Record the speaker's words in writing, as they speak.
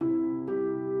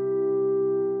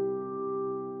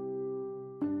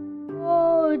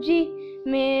जी,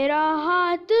 मेरा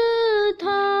हाथ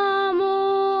थामो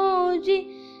जी,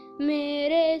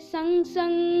 मेरे संग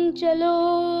संग चलो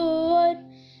और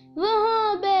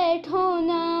वहाँ बैठो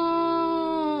ना,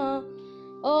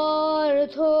 और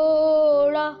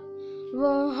थोड़ा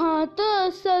वहाँ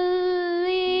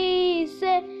तसल्ली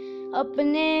से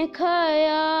अपने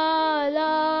ख्यालात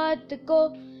को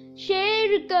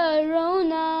शेयर करो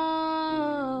ना।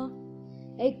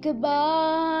 एक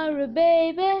बार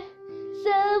बेबे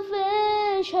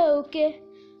सेल्फिश होके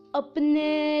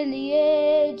अपने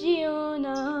लिए जियो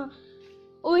ना।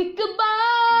 ओ एक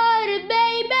बार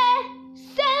बेबे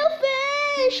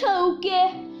सेल्फिश होके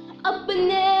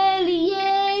अपने